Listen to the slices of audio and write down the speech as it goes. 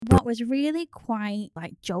what was really quite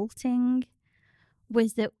like jolting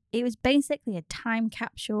was that it was basically a time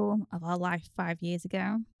capsule of our life 5 years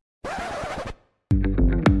ago.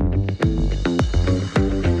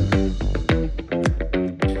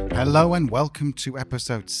 Hello and welcome to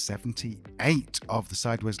episode 78 of the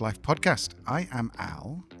Sideways Life podcast. I am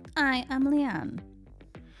Al. I am Leanne.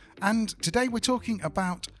 And today we're talking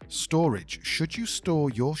about storage. Should you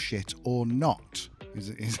store your shit or not? Is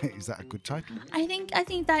that a good title? I think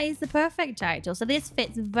that is the perfect title. So this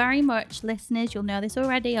fits very much, listeners. You'll know this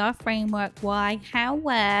already. Our framework, why, how,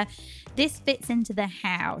 where. This fits into the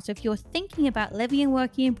how. So if you're thinking about living and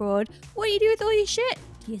working abroad, what do you do with all your shit?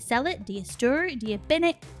 Do you sell it? Do you store it? Do you bin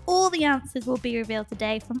it? All the answers will be revealed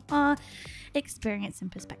today from our experience and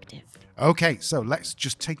perspective. Okay, so let's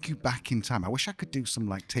just take you back in time. I wish I could do some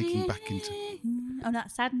like taking back into... Oh,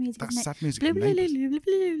 that's sad music. That's isn't sad it? music. From Neighbours.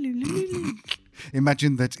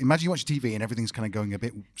 Imagine you watch TV and everything's kind of going a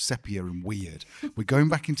bit sepia and weird. We're going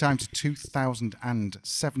back in time to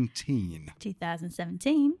 2017.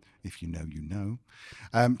 2017. If you know, you know.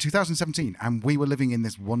 2017, and we were living in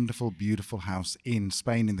this wonderful, beautiful house in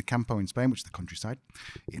Spain, in the Campo in Spain, which is the countryside,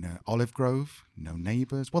 in an olive grove, no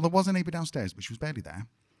neighbours. Well, there was a neighbour downstairs, but she was barely there.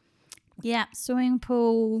 Yeah, swimming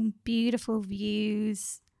pool, beautiful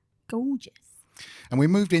views, gorgeous. And we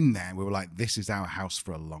moved in there and we were like, this is our house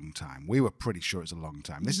for a long time. We were pretty sure it's a long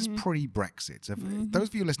time. This is pre-Brexit. So if those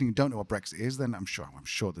of you listening who don't know what Brexit is, then I'm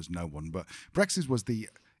sure there's no one. But Brexit was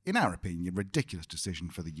in our opinion, ridiculous decision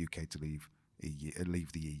for the UK to leave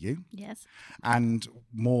the EU. Yes. And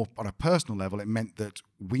more on a personal level, it meant that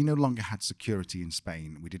we no longer had security in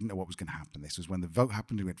Spain. We didn't know what was going to happen. This was when the vote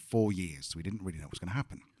happened. We had 4 years, so we didn't really know what was going to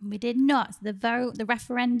happen. We did not. The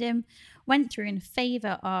referendum went through in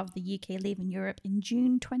favour of the UK leaving Europe in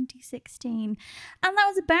June 2016. And that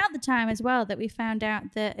was about the time as well that we found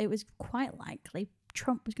out that it was quite likely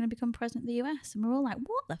Trump was going to become president of the US. And we're all like,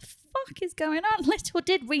 what the fuck is going on? Little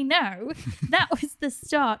did we know that was the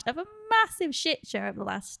start of a massive shit show over the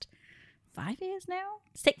last 5 years now?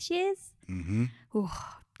 6 years? Mm-hmm. Ooh,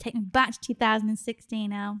 take me back to 2016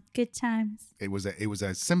 now. Good times. It was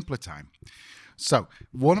a simpler time. So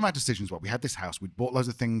one of our decisions, we had this house, we'd bought loads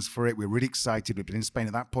of things for it. We were really excited. We'd been in Spain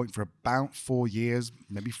at that point for about 4 years,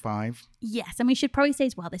 maybe 5. Yes, and we should probably say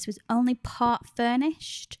as well, this was only part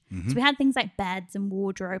furnished. So we had things like beds and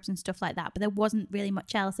wardrobes and stuff like that, but there wasn't really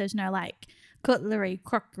much else. There's no like cutlery,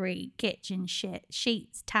 crockery, kitchen shit,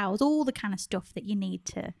 sheets, towels, all the kind of stuff that you need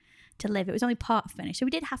to live. It was only part furnished, so we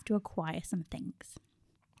did have to acquire some things.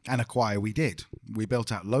 And acquire we did. We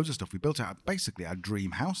built out loads of stuff. We built out basically our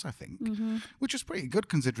dream house, I think, which was pretty good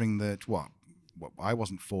considering that, I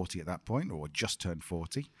wasn't 40 at that point, or just turned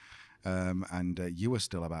 40, and you were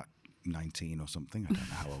still about 19 or something. I don't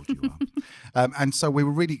know how old you are. And so we were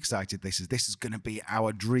really excited. This is going to be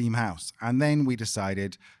our dream house. And then we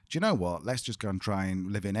decided, do you know what? Let's just go and try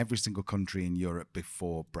and live in every single country in Europe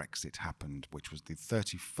before Brexit happened, which was the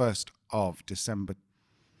 31st of December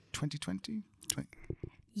 2020.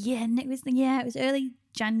 Yeah, and it was early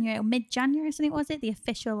January or mid-January, something was it? The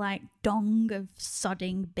official like dong of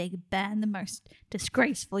sodding Big Ben, the most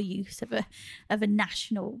disgraceful use of a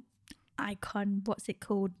national icon. What's it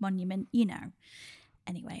called? Monument, you know.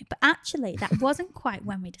 Anyway, but actually that wasn't quite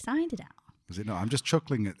when we decided out. Was it not? I'm just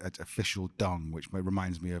chuckling at official dong, which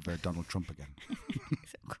reminds me of Donald Trump again.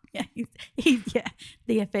 Yeah, he's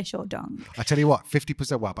the official dong. I tell you what,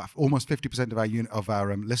 50%, about almost 50% of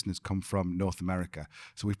our listeners come from North America.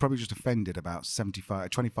 So we've probably just offended about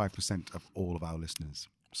 25% of all of our listeners.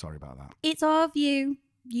 Sorry about that. It's our view.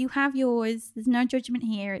 You have yours. There's no judgment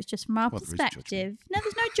here. It's just from our perspective. No,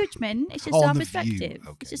 there's no judgment. It's just our perspective.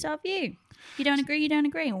 Okay. It's just our view. You don't agree,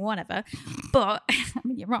 or whatever. But, I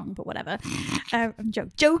mean, you're wrong, but whatever. I'm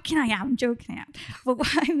joking. I am. But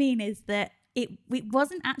what I mean is that it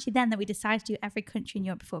wasn't actually then that we decided to do every country in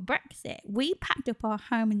Europe before Brexit. We packed up our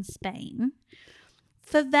home in Spain.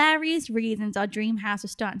 For various reasons, our dream house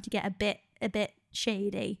was starting to get a bit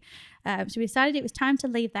shady. So we decided it was time to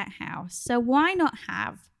leave that house. So why not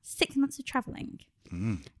have 6 months of traveling?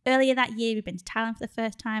 Earlier that year, we'd been to Thailand for the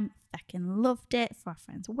first time. Fucking loved it for our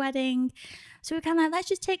friend's wedding. So we were kind of like, let's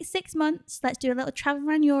just take 6 months. Let's do a little travel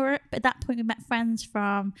around Europe. At that point, we met friends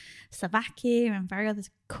from Slovakia and various other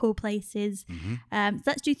cool places. So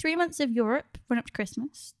let's do 3 months of Europe, run up to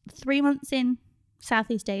Christmas. 3 months in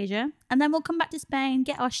Southeast Asia. And then we'll come back to Spain,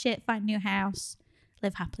 get our shit, find a new house,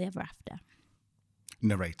 live happily ever after.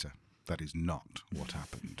 Narrator, that is not what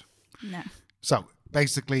happened. No. So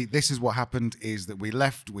basically, this is what happened is that we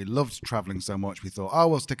loved traveling so much, we thought, oh,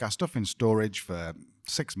 we'll stick our stuff in storage for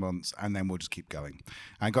 6 months and then we'll just keep going.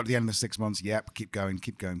 And got to the end of the 6 months, yep, keep going.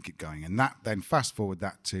 And that then fast forward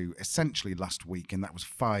that to essentially last week, and that was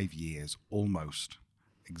 5 years, almost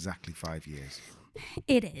exactly 5 years.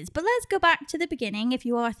 It is. But let's go back to the beginning. If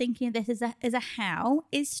you are thinking of this as a how,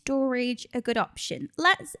 is storage a good option?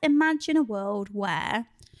 Let's imagine a world where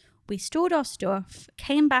we stored our stuff,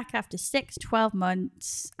 came back after 6-12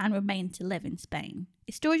 months and remained to live in Spain.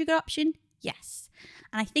 Is storage a good option? Yes.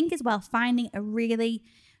 And I think as well, finding a really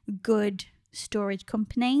good storage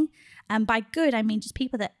company, and by good I mean just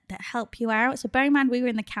people that help you out. So bear in mind, we were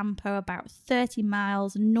in the camper about 30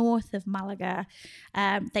 miles north of Malaga.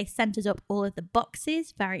 They sent us up all of the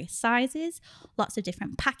boxes, various sizes, lots of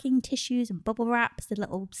different packing tissues and bubble wraps, the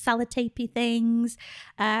little sellotapey things.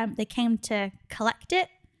 They came to collect it,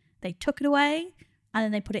 they took it away, and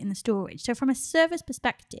then they put it in the storage. So from a service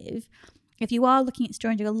perspective, if you are looking at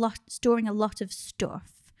storing a lot of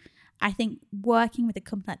stuff, I think working with a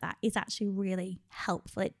company like that is actually really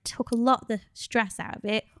helpful. It took a lot of the stress out of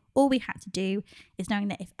it. All we had to do is knowing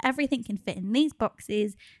that if everything can fit in these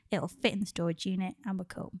boxes, it'll fit in the storage unit, and we're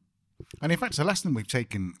cool. And in fact, it's a lesson we've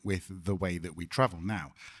taken with the way that we travel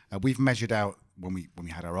now. We've measured out when we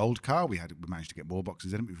had our old car, we managed to get more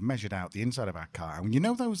boxes in it. We've measured out the inside of our car, and you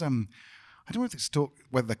know those I don't know if it's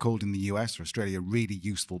whether they're called in the US or Australia really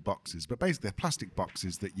useful boxes, but basically they're plastic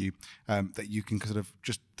boxes that you can sort of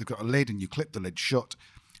they've got a lid and you clip the lid shut.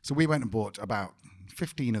 So we went and bought about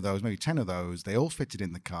 15 of those, maybe 10 of those. They all fitted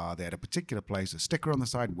in the car. They had a particular place, a sticker on the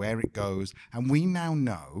side where it goes, and we now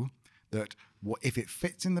know that if it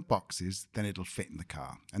fits in the boxes, then it'll fit in the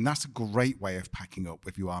car. And that's a great way of packing up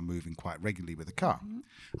if you are moving quite regularly with a car. Mm-hmm.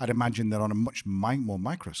 I'd imagine that on a much more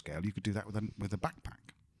micro scale, you could do that with a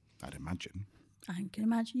backpack. I'd imagine. I can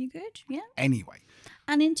imagine you could, yeah. Anyway.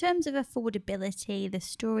 And in terms of affordability, the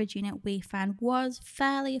storage unit we found was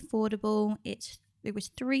fairly affordable. It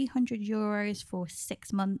was €300 for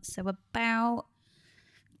 6 months, so about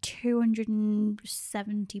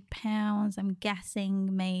 £270. I'm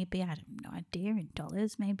guessing maybe, I have no idea in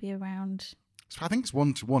dollars, maybe around. So I think it's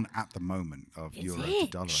 1-to-1 at the moment of euro to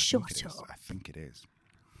dollar. I think it is.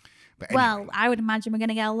 Anyway. Well, I would imagine we're going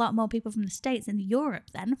to get a lot more people from the States in Europe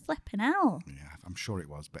then. Flipping hell. Yeah, I'm sure it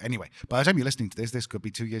was. But anyway, by the time you're listening to this could be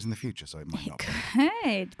 2 years in the future, so it might not be. It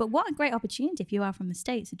could. But what a great opportunity if you are from the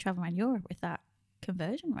States to travel around Europe with that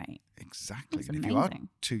conversion rate. Exactly. That's and amazing. If you are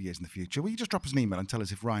 2 years in the future, will you just drop us an email and tell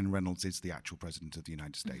us if Ryan Reynolds is the actual president of the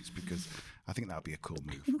United States? Because I think that would be a cool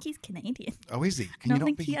move. I think he's Canadian. Oh, is he? I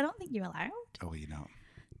don't think you're allowed. Oh, you're not.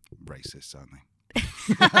 Racists, aren't they?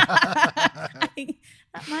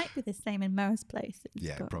 That might be the same in most places.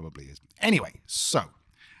 Yeah, it probably is. Anyway, so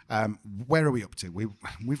where are we up to?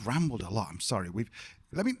 We've rambled a lot. I'm sorry.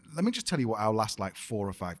 Let me just tell you what our last 4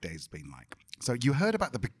 or 5 days has been like. So you heard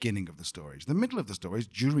about the beginning of the storage, the middle of the storage,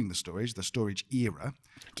 during the storage era.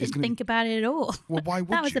 Didn't think about it at all. Well, why would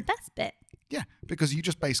that was you? The best bit. Yeah, because you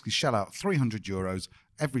just basically shell out €300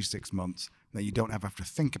 every 6 months, and then you don't have to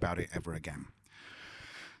think about it ever again.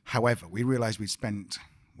 However, we realised we'd spent,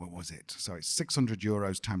 what was it? So it's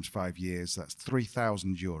 €600 times 5 years. That's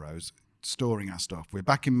 €3,000 storing our stuff. We're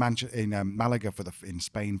back in Malaga in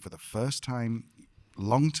Spain for the first time,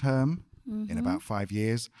 long term, in about 5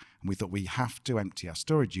 years. And we thought we have to empty our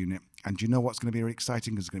storage unit. And do you know what's going to be really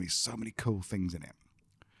exciting? There's going to be so many cool things in it.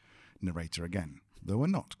 Narrator again. There were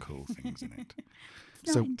not cool things in it.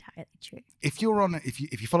 Not entirely true. If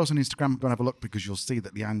you follow us on Instagram, go and have a look, because you'll see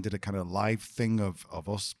that Leanne did a kind of live thing of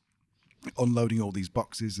us unloading all these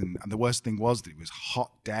boxes, and the worst thing was that it was a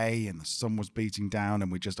hot day and the sun was beating down, and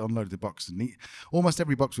we just unloaded the boxes. And almost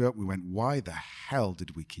every box we opened, we went, why the hell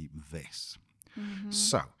did we keep this? Mm-hmm.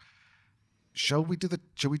 So, shall we do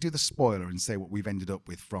the spoiler and say what we've ended up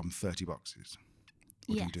with from 30 boxes?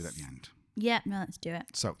 Or do we do that at the end? Yeah, no, let's do it.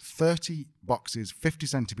 So 30 boxes, 50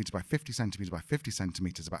 centimetres by 50 centimetres by 50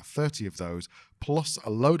 centimetres, about 30 of those, plus a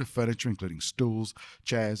load of furniture, including stools,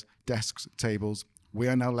 chairs, desks, tables. We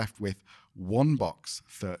are now left with one box,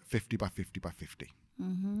 50 by 50 by 50.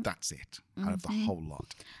 Mm-hmm. That's it, out of the whole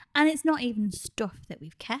lot. And it's not even stuff that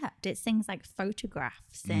we've kept. It's things like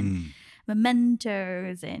photographs and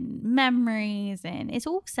mementos and memories, and it's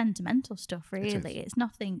all sentimental stuff, really. It's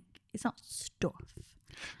not stuff.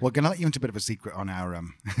 We're going to let you into a bit of a secret on our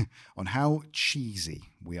on how cheesy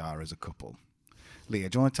we are as a couple. Leah,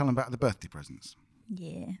 do you want to tell them about the birthday presents?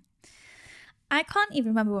 Yeah. I can't even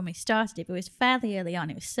remember when we started it, but it was fairly early on.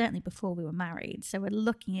 It was certainly before we were married. So we're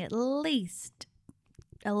looking at least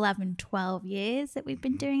 11, 12 years that we've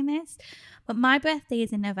been doing this. But my birthday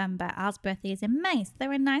is in November. Al's birthday is in May. So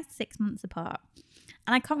they're a nice 6 months apart.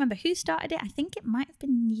 And I can't remember who started it. I think it might have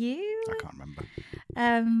been you. I can't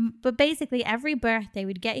remember. But basically, every birthday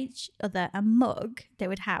we'd get each other a mug. They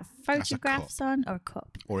would have photographs on, or a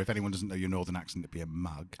cup. Or if anyone doesn't know your northern accent, it'd be a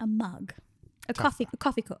mug. A mug. A coffee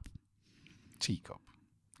cup. Teacup.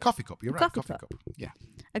 Coffee cup. You're right. Coffee cup. Yeah.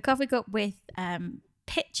 A coffee cup with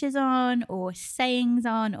pictures on, or sayings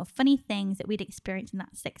on, or funny things that we'd experienced in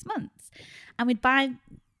that 6 months. And we'd buy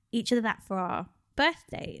each other that for our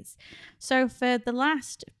birthdays. So for the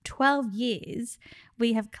last 12 years,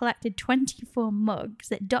 we have collected 24 mugs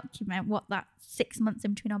that document what that 6 months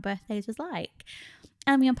in between our birthdays was like.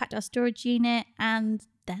 And we unpacked our storage unit, and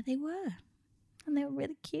there they were. And they were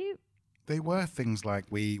really cute. They were things like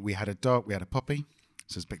we had a dog, we had a puppy.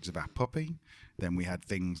 So there's pictures of our puppy. Then we had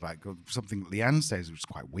things like something Leanne says, which is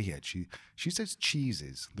quite weird. She says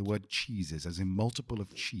cheeses, the word cheeses, as in multiple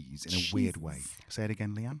of cheese in a weird way. Say it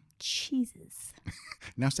again, Leanne. Cheeses.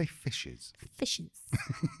 Now say fishes. Fishes.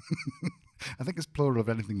 I think it's plural of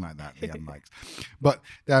anything like that Leanne likes. But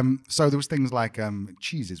so there was things like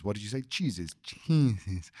cheeses. What did you say? Cheeses.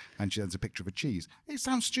 Cheeses. And there's a picture of a cheese. It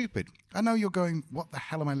sounds stupid. I know you're going, what the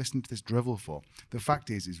hell am I listening to this drivel for? The fact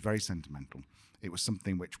is, it's very sentimental. It was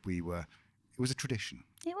something which it was a tradition.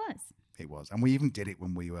 It was. It was. And we even did it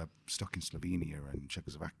when we were stuck in Slovenia and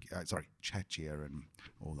Czechia and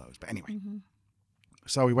all those. But anyway,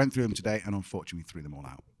 So we went through them today, and unfortunately we threw them all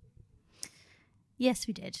out. Yes,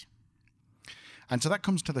 we did. And so that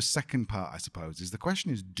comes to the second part, I suppose, is the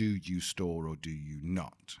question is, do you store or do you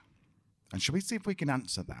not? And shall we see if we can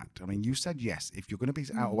answer that? I mean, you said yes. If you're going to be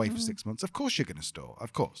out away for 6 months, of course you're going to store.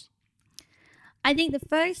 Of course. I think the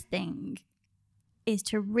first thing is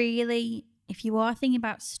to really, if you are thinking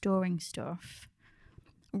about storing stuff,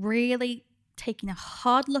 really taking a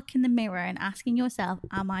hard look in the mirror and asking yourself,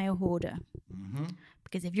 am I a hoarder? Mm-hmm.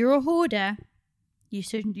 Because if you're a hoarder, you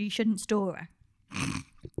shouldn't store.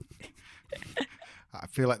 I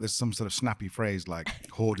feel like there's some sort of snappy phrase like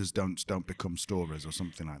hoarders don't become storers or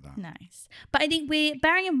something like that. Nice. But I think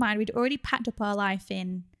bearing in mind, we'd already packed up our life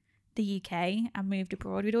in the UK and moved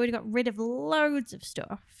abroad. We'd already got rid of loads of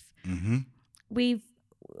stuff. Mm-hmm. We've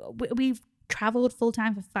traveled full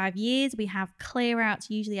time for 5 years. We have clear outs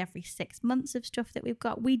usually every 6 months of stuff that we've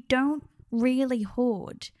got. We don't really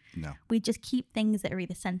hoard. No. We just keep things that are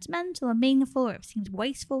either sentimental or meaningful, or it seems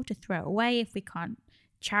wasteful to throw away if we can't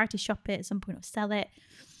charity shop it at some point or sell it.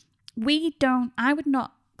 I would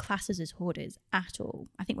not class us as hoarders at all.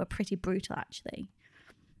 I think we're pretty brutal, actually.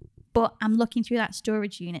 But I'm looking through that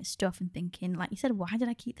storage unit stuff and thinking, like you said, why did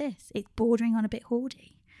I keep this? It's bordering on a bit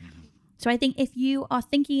hoardy. Mm-hmm. So I think if you are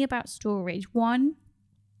thinking about storage, one,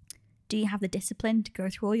 do you have the discipline to go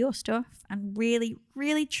through all your stuff and really,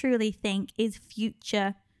 really, truly think, is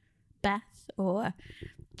future Beth or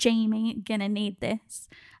Jamie gonna need this?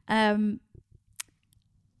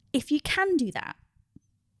 If you can do that,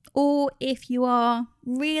 or if you are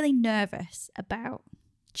really nervous about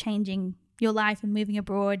changing your life and moving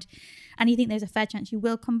abroad and you think there's a fair chance you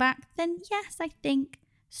will come back, then yes, I think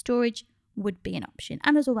storage would be an option,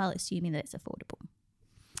 and as well assuming that it's affordable.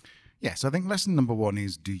 Yes, I think lesson number one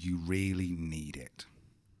is, do you really need it?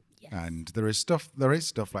 Yes. And there is stuff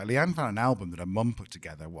like Leanne found an album that her mum put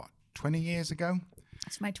together, 20 years ago?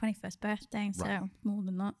 It's my 21st birthday, so right. More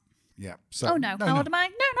than that. Yeah. So, how old am I?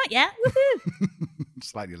 No, not yet. Woohoo!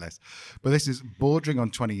 Slightly less. But this is bordering on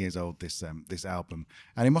 20 years old, this album.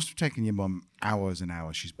 And it must have taken your mum hours and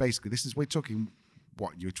hours. She's basically, we're talking,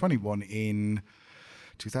 you were 21 in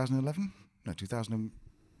 2011? No,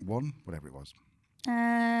 2001, whatever it was.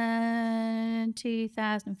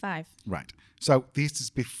 2005. Right. So this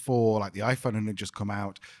is before like the iPhone had just come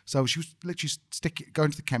out. So she was literally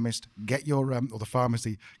going to the chemist, get your or the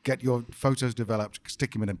pharmacy, get your photos developed,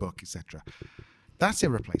 stick them in a book, etc. That's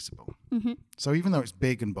irreplaceable. Mm-hmm. So even though it's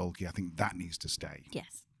big and bulky, I think that needs to stay.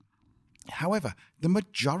 Yes. However, the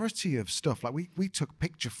majority of stuff, like we took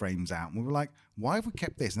picture frames out and we were like, why have we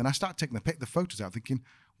kept this? And then I started taking the photos out thinking,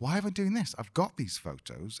 why am I doing this? I've got these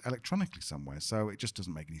photos electronically somewhere, so it just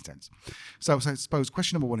doesn't make any sense. So I suppose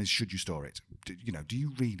question number one is, should you store it? Do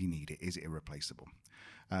you really need it? Is it irreplaceable?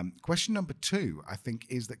 Question number two, I think,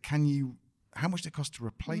 is that how much does it cost to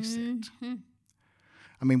replace it?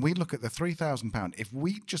 I mean, we look at the £3,000. If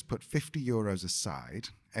we just put €50 aside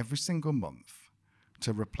every single month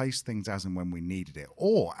to replace things as and when we needed it,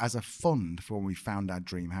 or as a fund for when we found our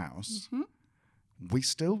dream house, we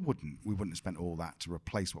wouldn't have spent all that to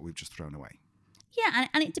replace what we've just thrown away. Yeah,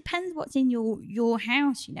 and it depends what's in your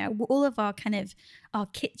house, all of our kind of our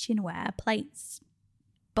kitchenware, plates,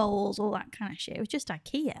 bowls, all that kind of shit, it was just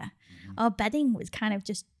IKEA. Mm-hmm. Our bedding was kind of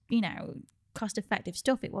just, cost-effective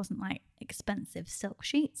stuff. It wasn't like expensive silk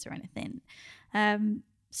sheets or anything.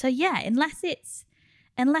 So yeah, unless it's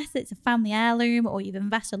a family heirloom or you've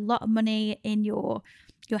invested a lot of money in your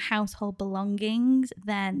household belongings,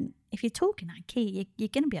 then if you're talking IKEA, you're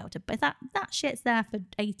going to be able to buy that shit's there for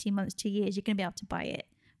 18 months, 2 years, you're going to be able to buy it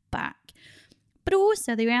back. But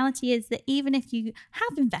also the reality is that even if you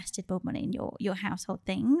have invested more money in your household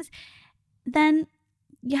things, then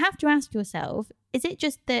you have to ask yourself, is it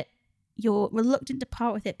just that you're reluctant to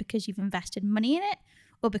part with it because you've invested money in it,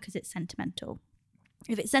 or because it's sentimental?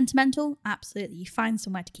 If it's sentimental, absolutely, you find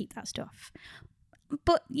somewhere to keep that stuff.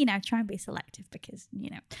 But, try and be selective because,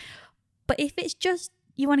 But if it's just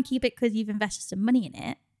you want to keep it because you've invested some money in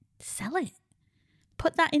it, sell it.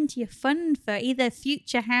 Put that into your fund for either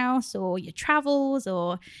future house or your travels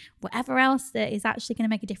or whatever else that is actually going to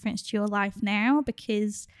make a difference to your life now,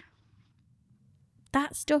 because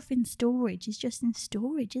that stuff in storage is just in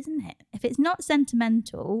storage, isn't it? If it's not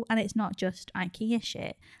sentimental and it's not just IKEA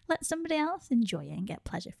shit, let somebody else enjoy it and get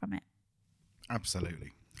pleasure from it.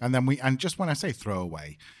 Absolutely. And then just when I say throw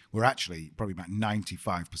away, we're actually probably about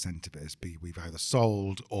 95% of it we've either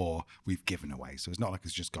sold or we've given away. So it's not like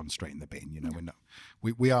it's just gone straight in the bin. No.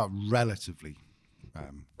 We are relatively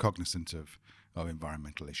cognizant of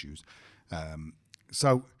environmental issues.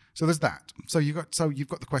 So there's that. So you've got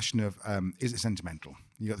the question of is it sentimental?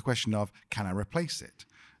 You've got the question of can I replace it?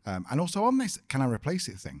 And also on this can I replace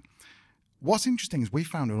it thing, what's interesting is we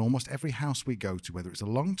found in almost every house we go to, whether it's a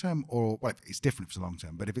long-term or, well, it's different if it's a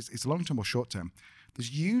long-term, but if it's a long-term or short-term, there's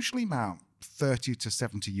usually about 30 to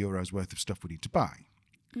 70 euros worth of stuff we need to buy.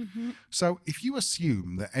 Mm-hmm. So if you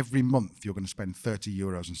assume that every month you're going to spend 30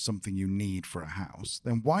 euros on something you need for a house,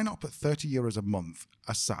 then why not put 30 euros a month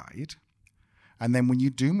aside? And then when you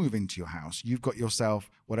do move into your house, you've got yourself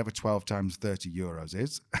whatever 12 times 30 euros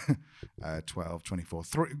is, 12, 24,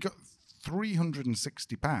 you've got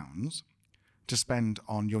 £360 to spend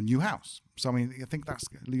on your new house. So, I mean, I think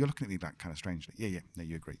you're looking at me that kind of strangely. Yeah,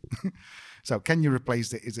 you agree. So can you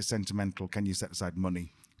replace it? Is it sentimental? Can you set aside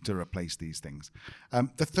money to replace these things?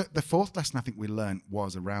 The fourth lesson I think we learned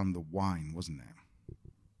was around the wine, wasn't it?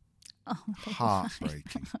 Oh,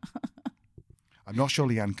 heartbreaking. I'm not sure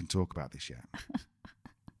Leanne can talk about this yet.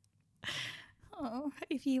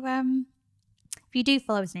 If you do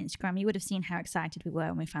follow us on Instagram, you would have seen how excited we were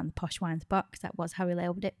when we found the Posh Wines box. That was how we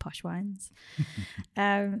labelled it, Posh Wines.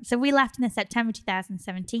 So we left in the September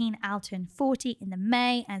 2017. Al turned 40 in the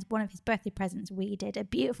May, and as one of his birthday presents, we did a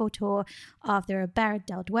beautiful tour of the Ribera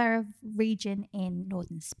del Duero region in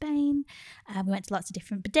northern Spain. We went to lots of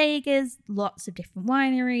different bodegas, lots of different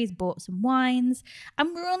wineries, bought some wines,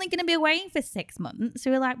 and we're only going to be away for 6 months.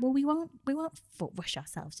 So we're like, well, we won't rush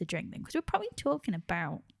ourselves to drink them, because we're probably talking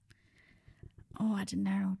about, I don't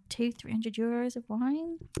know, 200-300 euros of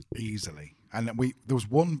wine? Easily. And there was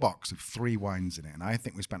one box of 3 wines in it, and I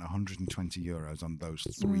think we spent 120 euros on those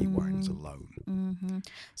 3 wines alone. Mm-hmm.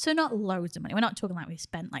 So not loads of money. We're not talking like we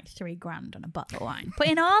spent like $3,000 on a bottle of wine. But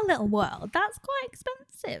in our little world, that's quite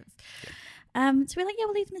expensive. So we're like,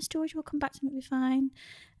 we'll leave them in storage. We'll come back to them. It'll be fine.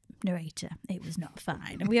 Narrator, it was not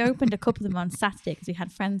fine. And we opened a couple of them on Saturday because we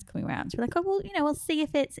had friends coming around. So we're like, we'll see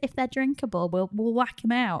if they're drinkable. We'll whack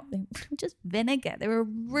them out. They were just vinegar. They were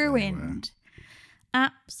ruined.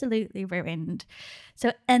 Absolutely ruined.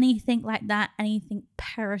 So anything like that, anything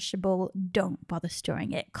perishable, don't bother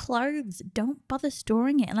storing it. Clothes, don't bother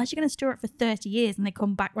storing it unless you're going to store it for 30 years and they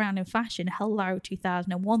come back round in fashion. Hello,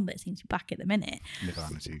 2001, that seems to be back at the minute.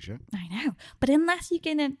 Nirvana t-shirt. I know. But unless you're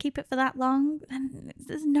going to keep it for that long, then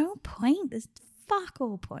there's no point. There's fuck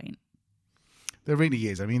all point. There really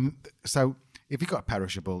is. I mean, so if you've got a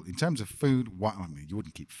perishable, in terms of food, you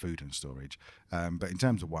wouldn't keep food in storage. But in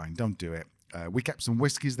terms of wine, don't do it. We kept some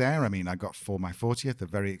whiskies there. I mean, I got for my 40th a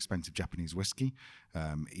very expensive Japanese whiskey.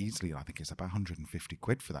 Easily, I think it's about 150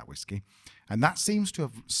 quid for that whiskey. And that seems to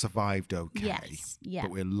have survived okay. Yes, yeah.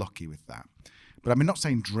 But we're lucky with that. But I mean, not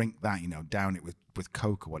saying drink that, down it with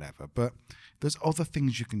Coke or whatever. But there's other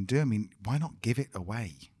things you can do. I mean, why not give it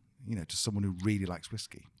away, to someone who really likes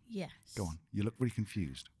whiskey? Yes. Go on. You look really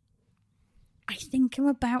confused. I think I'm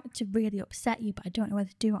about to really upset you, but I don't know whether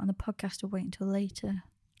to do it on the podcast or wait until later.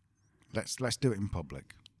 Let's do it in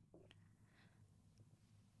public.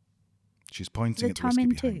 She's pointing at the whiskey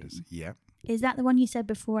behind us. Yeah. Is that the one you said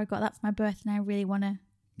before? I got that for my birthday and I really want to...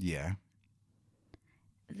 Yeah.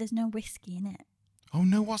 There's no whiskey in it. Oh,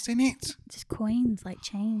 no, what's in it? Just coins, like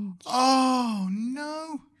change. Oh,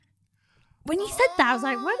 no. When you said that, I was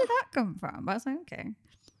like, where did that come from? But I was like, okay.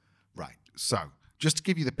 Right. So, just to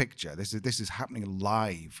give you the picture, this is happening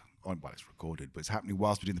live it's recorded, but it's happening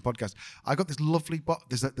whilst we're doing the podcast. I got this lovely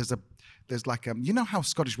there's like you know how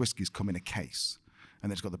Scottish whiskies come in a case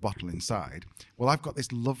and it's got the bottle inside. Well, I've got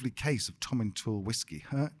this lovely case of Tom and Tool whiskey.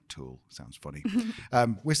 Tool sounds funny.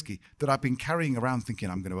 Whiskey that I've been carrying around, thinking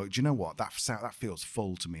I'm going to. Do you know what? That feels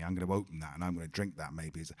full to me. I'm going to open that and I'm going to drink that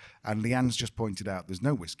maybe. And Leanne's just pointed out there's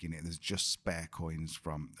no whiskey in it. There's just spare coins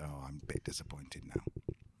from. Oh, I'm a bit disappointed now.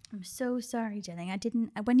 I'm so sorry, Jenny. I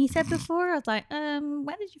didn't. When you said before, I was like,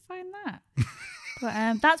 where did you find that?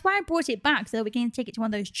 But that's why I brought it back, so we can take it to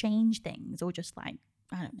one of those change things, or just like,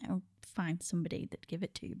 I don't know, find somebody that give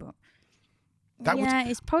it to you. But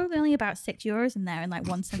it's probably only about €6 in there, and like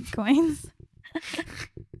 1 cent coins.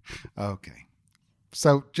 Okay,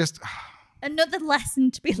 so just another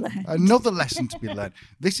lesson to be learned.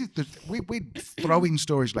 This is we're throwing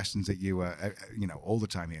storage lessons at you, all the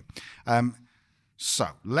time here. So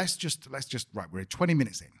let's just right. We're 20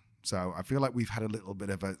 minutes in, so I feel like we've had a little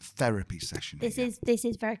bit of a therapy session. This is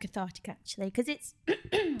very cathartic actually, because it's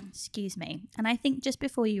excuse me. And I think just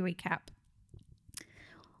before you recap,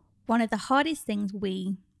 one of the hardest things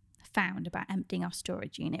we found about emptying our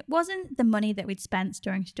storage unit wasn't the money that we'd spent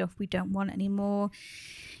storing stuff we don't want anymore.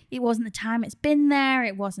 It wasn't the time it's been there.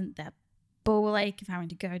 It wasn't the ball ache of having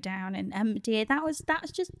to go down and empty it. That's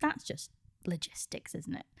just logistics,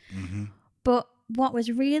 isn't it? Mm-hmm. But what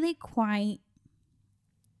was really quite,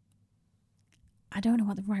 I don't know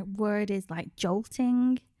what the right word is, like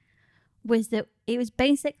jolting, was that it was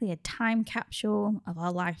basically a time capsule of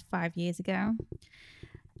our life 5 years ago.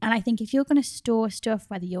 And I think if you're going to store stuff,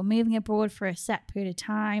 whether you're moving abroad for a set period of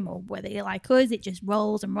time or whether you're like us, it just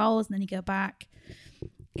rolls and rolls and then you go back.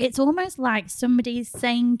 It's almost like somebody's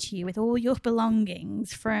saying to you with all your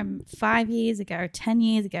belongings from 5 years ago, 10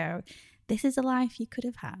 years ago, this is a life you could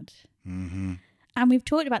have had. Mm-hmm. And we've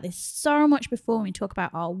talked about this so much before when we talk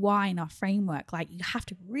about our why and our framework. Like, you have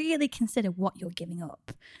to really consider what you're giving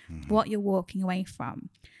up, what you're walking away from.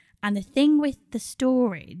 And the thing with the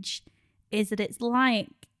storage is that it's like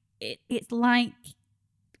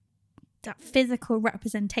that physical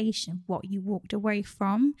representation of what you walked away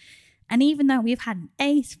from. And even though we've had an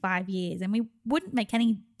ace 5 years and we wouldn't make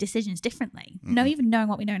any decisions differently, even knowing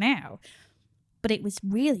what we know now, but it was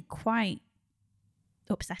really quite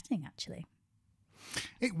upsetting, actually.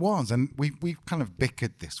 It was, and we've kind of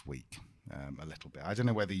bickered this week a little bit. I don't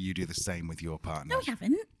know whether you do the same with your partner. No, we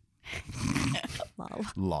haven't.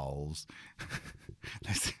 Lols.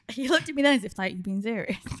 You looked at me then as if like you've been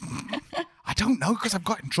serious. I don't know, because I've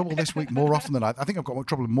got in trouble this week more often than I think I've got more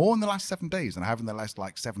trouble more in the last 7 days than I have in the last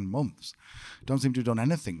 7 months. Don't seem to have done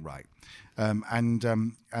anything right. And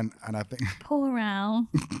I think poor Al.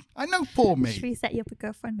 I know, poor me. Should we set you up a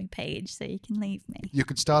GoFundMe page so you can leave me? You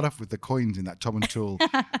could start off with the coins in that Tom and Tool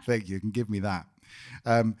thing. You can give me that.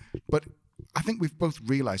 But I think we've both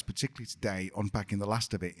realised, particularly today, unpacking the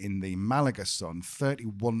last of it in the Malaga sun,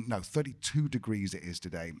 32 degrees it is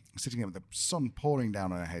today, sitting there with the sun pouring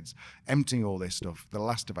down on our heads, emptying all this stuff, the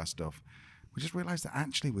last of our stuff. We just realised that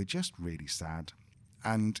actually we're just really sad.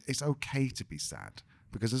 And it's okay to be sad,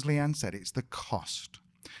 because as Leanne said, it's the cost.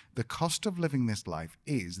 The cost of living this life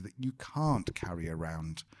is that you can't carry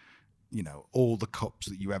around, all the cups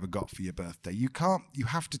that you ever got for your birthday. You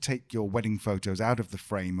have to take your wedding photos out of the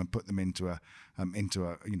frame and put them into a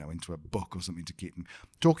book or something to keep them.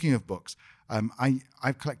 Talking of books,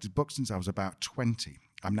 I've collected books since I was about 20.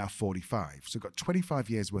 I'm now 45, so I've got 25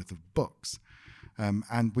 years worth of books.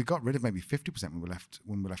 And we got rid of maybe 50% when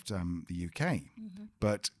we left the UK. Mm-hmm.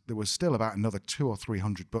 But there was still about another 200 or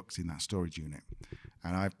 300 books in that storage unit.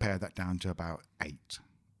 And I've pared that down to about 8.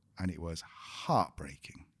 And it was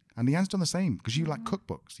heartbreaking. And Leanne's done the same, because you like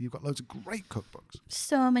cookbooks. You've got loads of great cookbooks.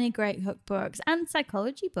 So many great cookbooks and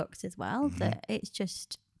psychology books as well. Mm-hmm. That it's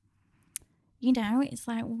just, it's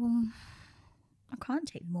like, well, I can't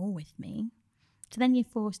take them all with me. So then you're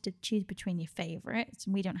forced to choose between your favourites.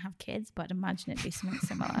 And we don't have kids, but I'd imagine it'd be something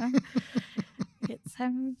similar.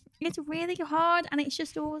 It's really hard, and it's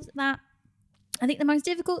just always that. I think the most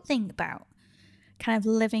difficult thing about kind of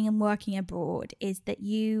living and working abroad is that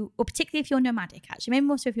or particularly if you're nomadic, actually, maybe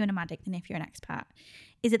more so if you're nomadic than if you're an expat,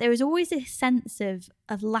 is that there is always this sense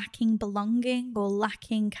of lacking belonging or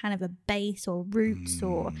lacking kind of a base or roots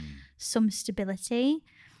or some stability.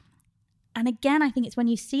 And again, I think it's when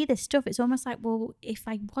you see this stuff, it's almost like, well, if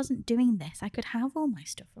I wasn't doing this, I could have all my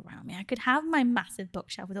stuff around me. I could have my massive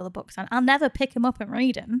bookshelf with all the books on. I'll never pick them up and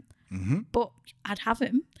read them, but I'd have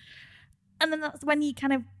them. And then that's when you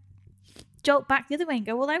kind of jolt back the other way and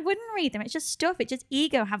go, well, I wouldn't read them. It's just stuff. It's just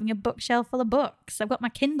ego having a bookshelf full of books. I've got my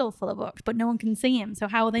Kindle full of books, but no one can see them. So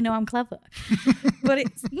how will they know I'm clever? But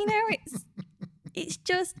it's, it's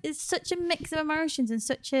such a mix of emotions and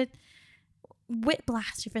such a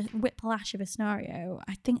whiplash of a scenario.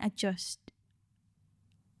 I think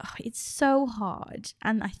it's so hard,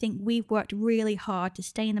 and I think we've worked really hard to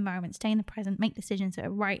stay in the moment, stay in the present, make decisions that are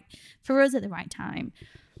right for us at the right time.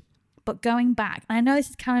 But going back, and I know this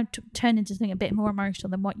is kind of turned into something a bit more emotional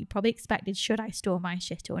than what you probably expected, should I store my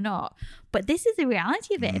shit or not? But this is the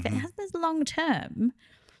reality of it. If it happens long term,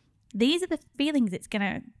 these are the feelings it's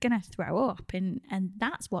gonna throw up, and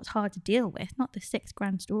that's what's hard to deal with, not the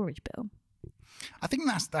 $6,000 storage bill. I think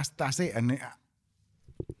that's it. And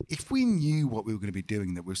if we knew what we were going to be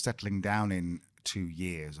doing, that we're settling down in 2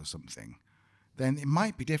 years or something, then it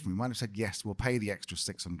might be different. We might have said, yes, we'll pay the extra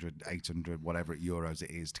 600, 800, whatever euros it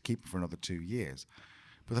is to keep it for another 2 years.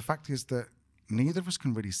 But the fact is that neither of us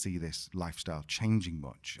can really see this lifestyle changing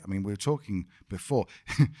much. I mean, we were talking before,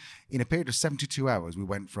 in a period of 72 hours, we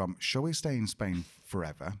went from, shall we stay in Spain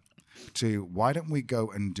forever, to why don't we go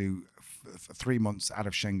and do 3 months out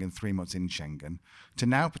of Schengen, 3 months in Schengen, to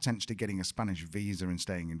now potentially getting a Spanish visa and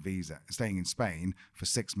staying in Spain for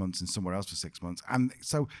 6 months and somewhere else for 6 months. And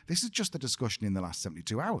so this is just the discussion in the last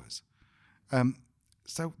 72 hours.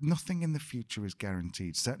 So nothing in the future is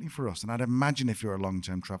guaranteed, certainly for us. And I'd imagine if you're a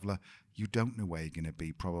long-term traveller, you don't know where you're going to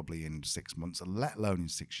be probably in 6 months, let alone in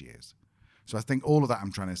 6 years. So I think all of that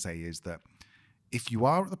I'm trying to say is that if you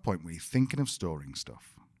are at the point where you're thinking of storing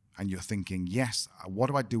stuff, and you're thinking, yes, what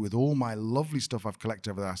do I do with all my lovely stuff I've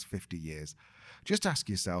collected over the last 50 years? Just ask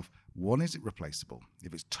yourself, 1, is it replaceable?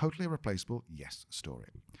 If it's totally replaceable, yes, store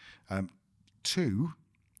it. 2,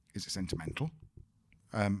 is it sentimental?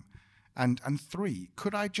 And 3,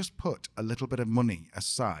 could I just put a little bit of money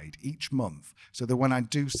aside each month so that when I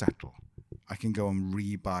do settle, I can go and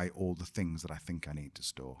rebuy all the things that I think I need to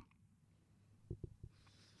store?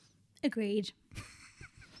 Agreed.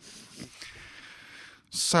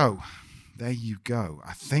 So, there you go.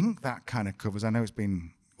 I think that kind of covers. I know it's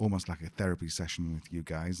been almost like a therapy session with you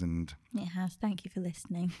guys, and it has. Thank you for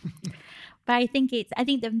listening. But I think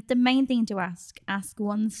the main thing to ask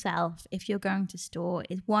oneself if you're going to store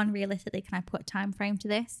is, 1, realistically, can I put a time frame to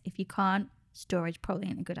this? If you can't, storage probably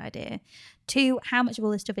ain't a good idea. 2, how much of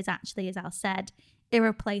all this stuff is actually, as Al said,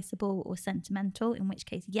 irreplaceable or sentimental? In which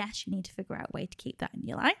case, yes, you need to figure out a way to keep that in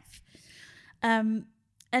your life.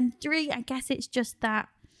 And 3, I guess it's just that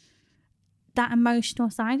emotional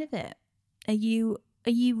side of it. Are you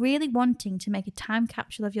really wanting to make a time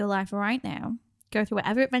capsule of your life right now, go through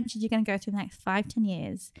whatever adventures you're going to go through the next 5-10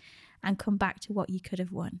 years, and come back to what you could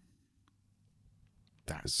have won?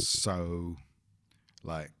 That's so,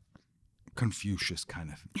 like, Confucius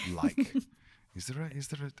kind of like. Is there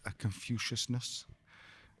a Confuciusness?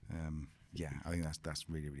 Yeah, I think that's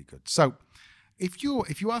really, really good. So, if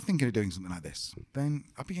you are thinking of doing something like this, then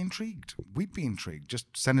I'd be intrigued. We'd be intrigued. Just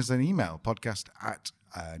send us an email, podcast at,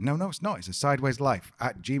 no, it's not. It's a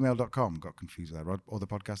sidewayslife@gmail.com. Got confused with that other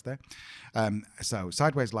podcast there. So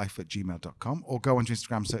sidewayslife@gmail.com, or go onto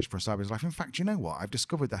Instagram, search for a Sideways Life. In fact, you know what? I've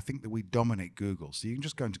discovered, I think, that we dominate Google. So you can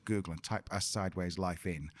just go into Google and type a Sideways Life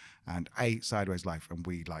in, and Sideways Life, and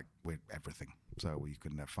we're everything. So you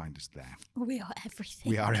can find us there. We are everything.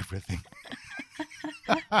 We are everything.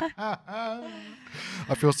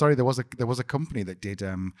 I feel sorry. There was a company that did.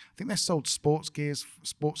 I think they sold sports gear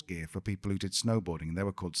for people who did snowboarding, and they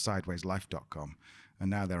were called SidewaysLife.com. And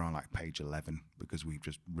now they're on like page 11 because we've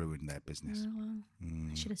just ruined their business. Oh, well.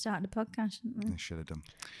 They should have started a podcast, shouldn't they? They should have done.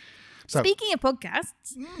 So, speaking of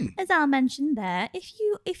podcasts, as Al mentioned there,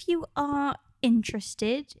 if you are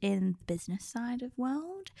interested in the business side of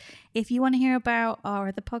world, if you want to hear about our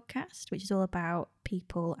other podcast, which is all about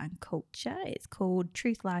people and culture, it's called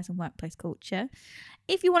Truth, Lies and Workplace Culture.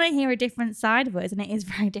 If you want to hear a different side of us, and it is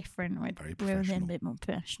very different, we're a little bit more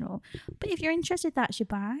professional, but if you're interested, that's your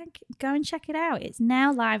bag, go and check it out. It's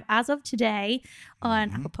now live as of today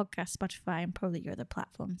on Apple Podcasts, Spotify, and probably your other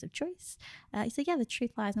platforms of choice. So yeah, the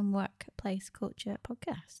Truth, Lies and Workplace Culture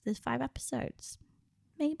podcast. There's 5 episodes.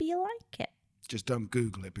 Maybe you like it. Just don't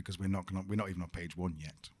Google it, because we're not even on page 1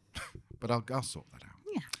 yet. But I'll sort that out.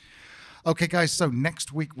 Yeah. Okay, guys. So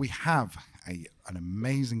next week we have an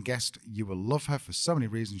amazing guest. You will love her for so many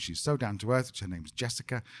reasons. She's so down to earth. Her name's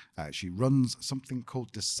Jessica. She runs something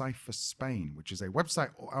called Decipher Spain, which is a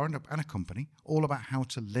website and a company all about how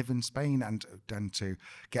to live in Spain and to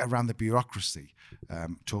get around the bureaucracy.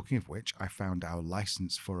 Talking of which, I found our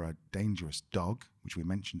license for a dangerous dog, which we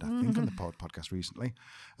mentioned, I think, on the podcast recently,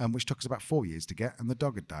 which took us about 4 years to get, and the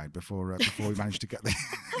dog had died before we managed to get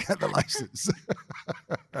the license.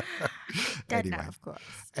 Dead now, of course.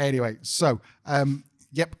 Anyway, so,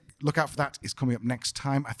 yep, look out for that. It's coming up next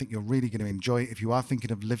time. I think you're really going to enjoy it. If you are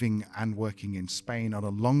thinking of living and working in Spain on a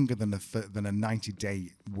longer than a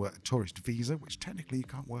 90-day tourist visa, which technically you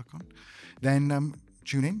can't work on, then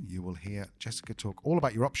tune in. You will hear Jessica talk all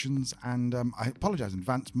about your options. And I apologize in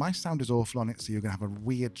advance. My sound is awful on it, so you're going to have a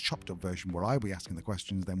weird chopped up version where I'll be asking the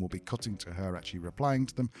questions, then we'll be cutting to her actually replying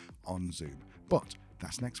to them on Zoom. But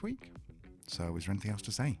that's next week. So is there anything else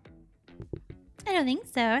to say? I don't think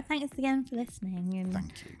so. Thanks again for listening and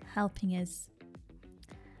Thank you. helping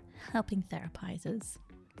therapize us.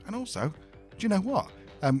 And also, do you know what?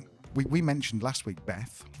 We mentioned last week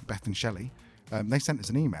Beth and Shelley. They sent us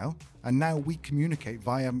an email, and now we communicate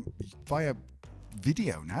via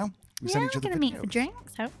video now. We send each we're other going to meet videos. for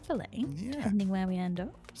drinks, hopefully, depending where we end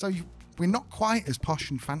up. So we're not quite as posh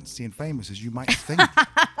and fancy and famous as you might think.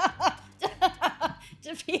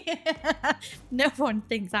 No one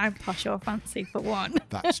thinks I'm posh or fancy, for one.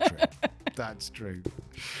 That's true. That's true.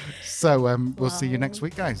 So we'll see you next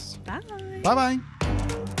week, guys. Bye. Bye-bye.